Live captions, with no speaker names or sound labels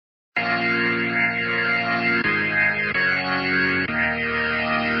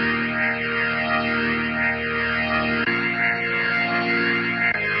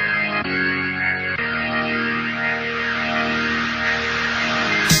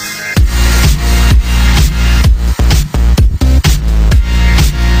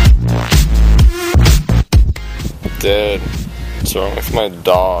Dude, what's wrong with my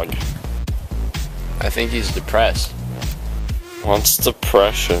dog? I think he's depressed. What's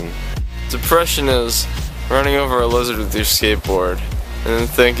depression? Depression is running over a lizard with your skateboard and then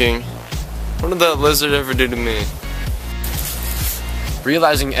thinking, what did that lizard ever do to me?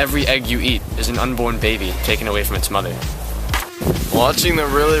 Realizing every egg you eat is an unborn baby taken away from its mother. Watching the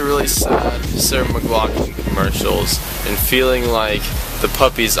really sad Sarah McLachlan commercials and feeling like the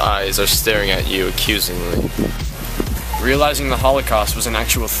puppy's eyes are staring at you accusingly. Realizing the Holocaust was an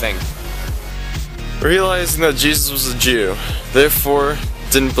actual thing. Realizing that Jesus was a Jew, therefore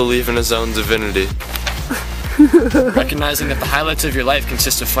didn't believe in his own divinity. Recognizing that the highlights of your life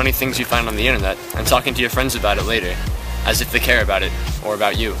consist of funny things you find on the internet and talking to your friends about it later, as if they care about it, or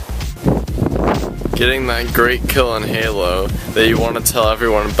about you. Getting that great kill on Halo that you want to tell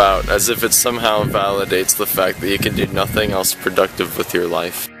everyone about as if it somehow validates the fact that you can do nothing else productive with your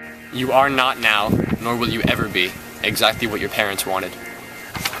life. You are not now, nor will you ever be, exactly what your parents wanted.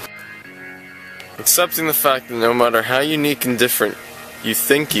 Accepting the fact that no matter how unique and different you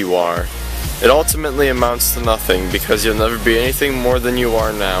think you are, it ultimately amounts to nothing because you'll never be anything more than you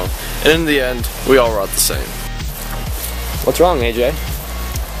are now, and in the end, we all rot the same. What's wrong, AJ?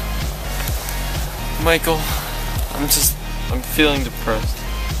 Michael, I'm feeling depressed.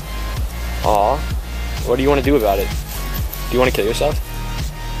 Aw, what do you want to do about it? Do you want to kill yourself?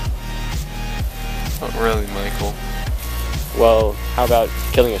 Not really, Michael. Well, how about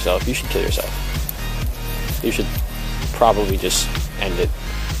killing yourself? You should kill yourself. You should probably just end it.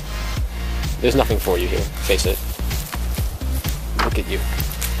 There's nothing for you here, face it. Look at you.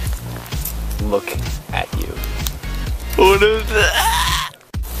 Look at you. What is that?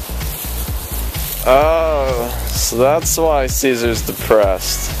 Oh, so that's why Caesar's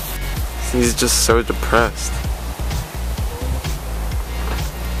depressed. He's just so depressed.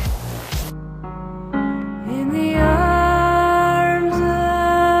 In the arms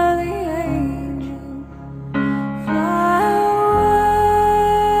of the angel, fly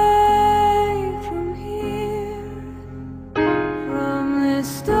away from here, from this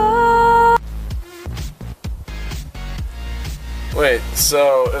storm. Wait,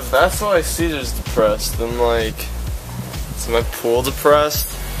 so if that's why Caesar's depressed, then like, is my pool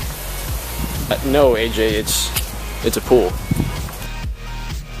depressed? No, AJ, it's a pool.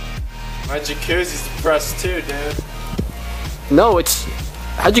 My jacuzzi's depressed too, dude. No, it's...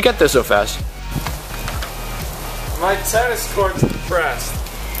 How'd you get there so fast? My tennis court's depressed.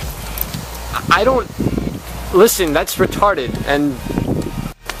 I don't... Listen, that's retarded, and...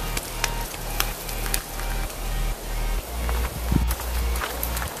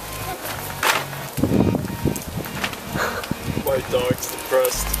 My dog's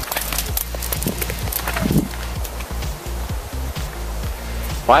depressed.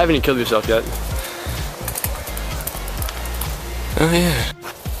 Why haven't you killed yourself yet? Oh yeah.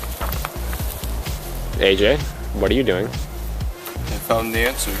 AJ, what are you doing? I found the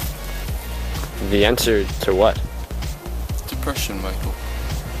answer. The answer to what? Depression, Michael.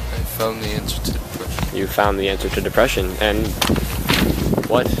 I found the answer to depression. You found the answer to depression, and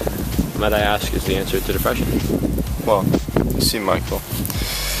what, might I ask, is the answer to depression? Well, you see, Michael,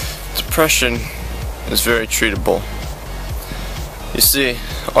 depression is very treatable. You see,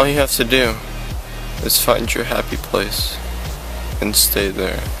 all you have to do is find your happy place and stay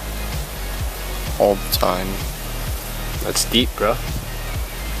there all the time That's deep, bro.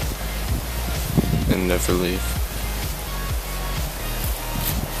 and never leave.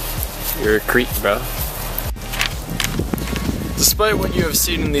 You're a creep, bro. Despite what you have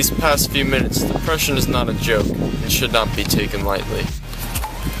seen in these past few minutes, depression is not a joke and should not be taken lightly.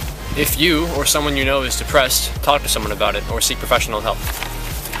 If you, or someone you know, is depressed, talk to someone about it, or seek professional help.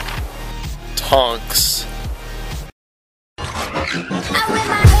 Tonks.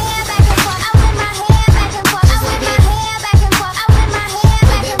 I